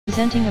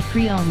Presenting a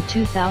pre-owned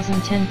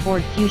 2010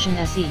 Ford Fusion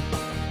SE.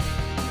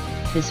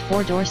 This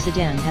four-door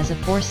sedan has a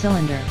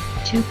four-cylinder,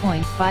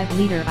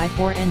 2.5-liter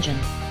i4 engine,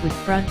 with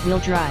front-wheel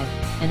drive,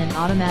 and an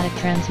automatic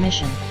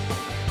transmission.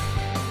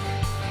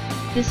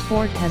 This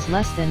Ford has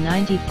less than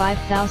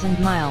 95,000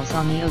 miles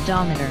on the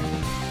odometer.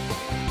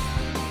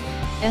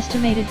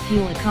 Estimated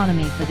fuel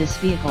economy for this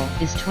vehicle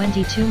is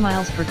 22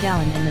 miles per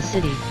gallon in the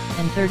city,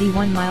 and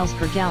 31 miles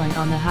per gallon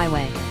on the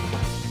highway.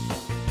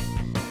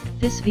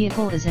 This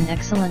vehicle is in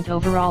excellent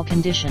overall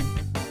condition.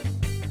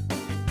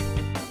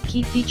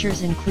 Key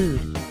features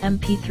include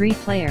MP3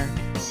 player,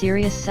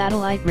 Sirius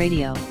satellite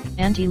radio,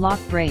 anti-lock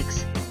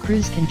brakes,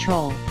 cruise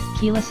control,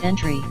 keyless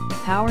entry,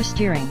 power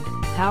steering,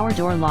 power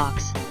door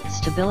locks,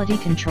 stability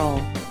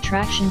control,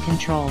 traction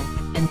control,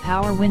 and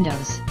power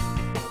windows.